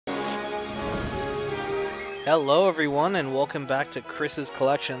Hello everyone and welcome back to Chris's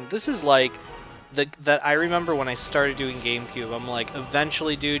collection. This is like that I remember when I started doing GameCube. I'm like,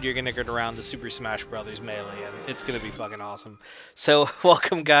 eventually, dude, you're gonna get around to Super Smash Bros. Melee, and it's gonna be fucking awesome. So,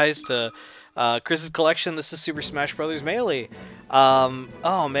 welcome guys to Chris's collection. This is Super Smash Bros. Melee.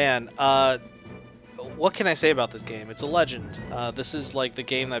 Oh man, what can I say about this game? It's a legend. This is like the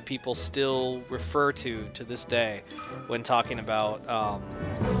game that people still refer to this day when talking about,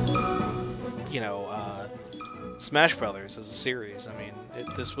 Smash Brothers as a series. I mean,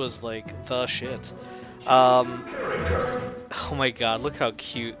 this was like the shit. Oh my god, look how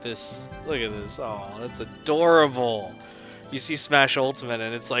cute this. Look at this. Oh, that's adorable. You see Smash Ultimate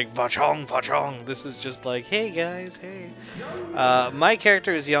and it's like Vachong Vachong. This is just like, hey guys, hey. My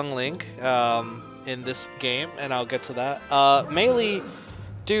character is Young Link in this game, and I'll get to that. Melee,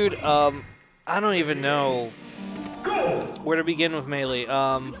 dude. I don't even know where to begin with Melee.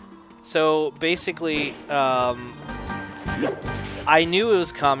 So basically, I knew it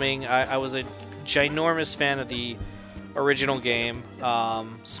was coming. I was a ginormous fan of the original game,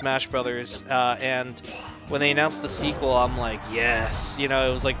 Smash Brothers, and when they announced the sequel, I'm like, yes. You know,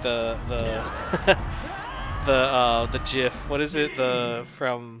 it was like the the GIF. What is it?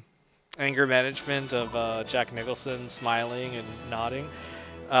 From Anger Management of Jack Nicholson smiling and nodding.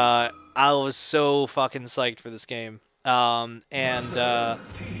 I was so fucking psyched for this game,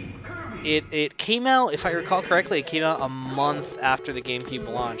 It came out, if I recall correctly, it came out a month after the GameCube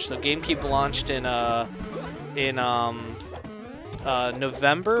launched. So GameCube launched in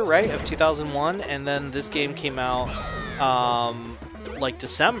November, right, of 2001, and then this game came out like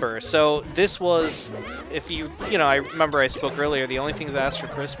December. So this was, if I remember I spoke earlier, the only things I asked for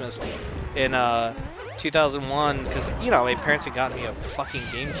Christmas in 2001, because my parents had gotten me a fucking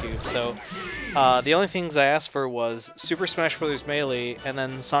GameCube, so the only things I asked for was Super Smash Bros. Melee, and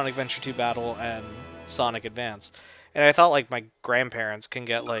then Sonic Adventure 2 Battle and Sonic Advance. And I thought, like, my grandparents can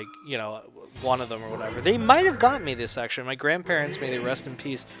get, like, one of them or whatever. They might have gotten me this, actually. My grandparents, may they rest in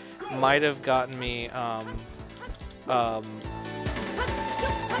peace, might have gotten me,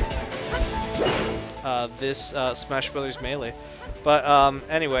 this Smash Bros. Melee. But,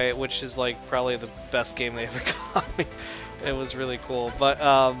 anyway, which is, like, probably the best game they ever got me. It was really cool. But,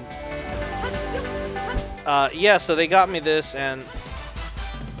 yeah, so they got me this, and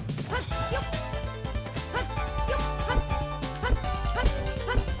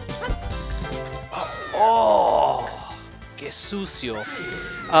oh, que sucio.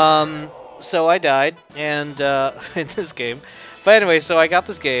 So I died, and in this game, but anyway, so I got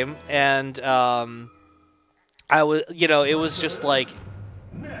this game, and I was, it was just like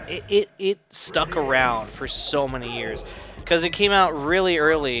it stuck around for so many years. Because it came out really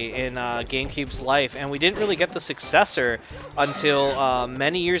early in GameCube's life, and we didn't really get the successor until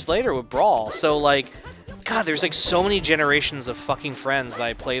many years later with Brawl. So, like, God, there's, like, so many generations of fucking friends that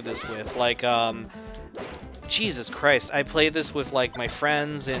I played this with. Like, Jesus Christ, I played this with, like, my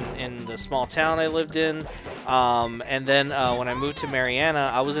friends in the small town I lived in. And then when I moved to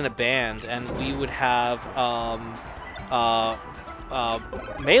Mariana, I was in a band, and we would have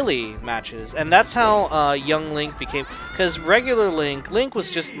Melee matches, and that's how Young Link became, because regular Link was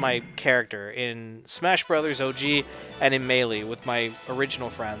just my character in Smash Brothers OG and in Melee with my original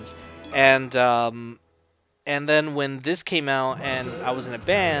friends, and then when this came out and I was in a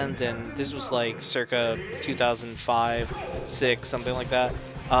band, and this was like circa 2005, 6, something like that,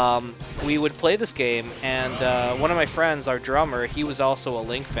 we would play this game, and one of my friends, our drummer, he was also a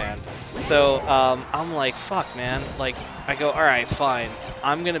Link fan. So I'm like, fuck, man. Like, I go, all right, fine.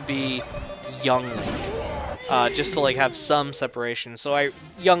 I'm gonna be Young Link, just to like have some separation. So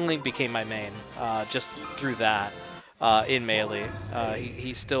Young Link became my main, just through that. In Melee,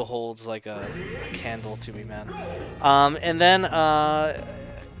 he still holds like a candle to me, man. And then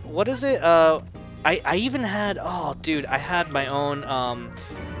what is it? I even had, oh dude, I had my own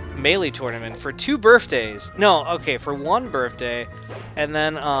Melee tournament for 2 birthdays. No, okay, for 1 birthday, and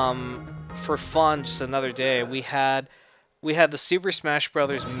then for fun, just another day, we had the Super Smash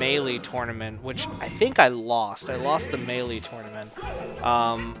Brothers Melee tournament, which I think I lost. I lost the Melee tournament.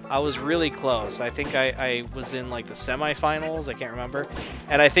 I was really close. I think I was in like the semifinals. I can't remember.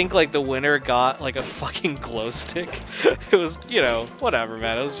 And I think like the winner got like a fucking glow stick. It was, whatever,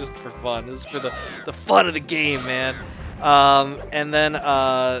 man. It was just for fun. It was for the fun of the game, man. And then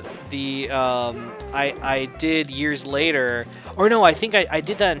I did years later, or no, I think I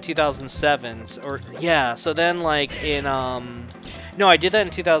did that in 2007, or yeah. So then like in no, I did that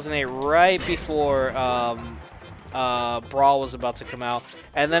in 2008, right before Brawl was about to come out,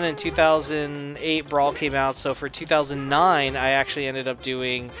 and then in 2008 Brawl came out. So for 2009, I actually ended up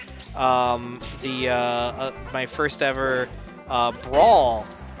doing my first ever Brawl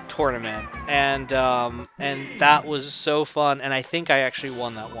tournament, and that was so fun. And I think I actually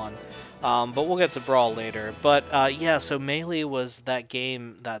won that one. But we'll get to Brawl later. But yeah, so Melee was that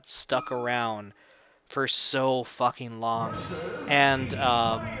game that stuck around for so fucking long, and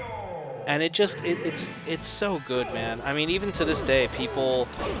it's so good, man. I mean, even to this day, people,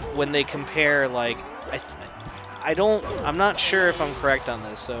 when they compare, like, I'm not sure if I'm correct on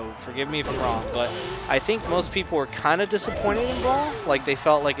this, so forgive me if I'm wrong, but I think most people were kind of disappointed in Brawl. Like, they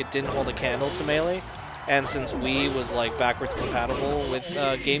felt like it didn't hold a candle to Melee. And since Wii was, like, backwards compatible with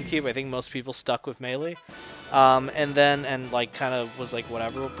GameCube, I think most people stuck with Melee. And like, kind of was like,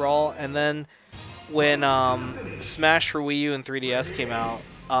 whatever with Brawl. And then when Smash for Wii U and 3DS came out,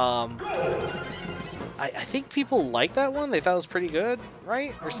 I think people liked that one. They thought it was pretty good,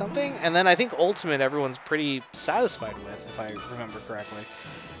 right? Or something. And then I think Ultimate everyone's pretty satisfied with, if I remember correctly.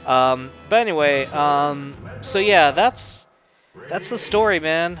 But anyway, so yeah, that's the story,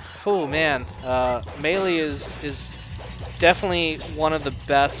 man. Oh, man. Melee is definitely one of the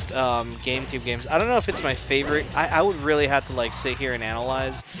best GameCube games. I don't know if it's my favorite. I would really have to, like, sit here and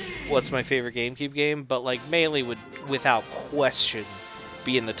analyze what's my favorite GameCube game, but, like, Melee would, without question,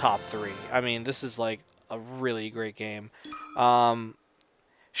 be in the top 3. I mean, this is, like, a really great game.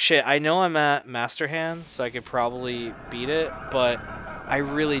 Shit, I know I'm at Master Hand, so I could probably beat it, but I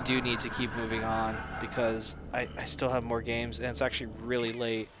really do need to keep moving on because I still have more games, and it's actually really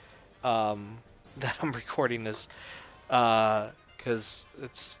late that I'm recording this, because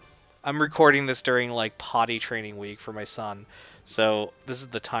I'm recording this during, like, potty training week for my son, so this is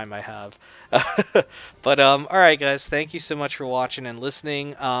the time I have. But alright guys, thank you so much for watching and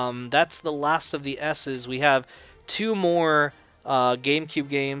listening. That's the last of the S's. We have 2 more GameCube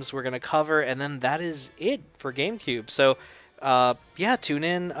games we're going to cover, and then that is it for GameCube. So yeah, tune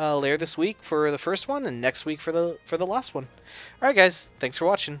in later this week for the first one, and next week for the last one. Alright guys, thanks for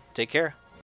watching. Take care.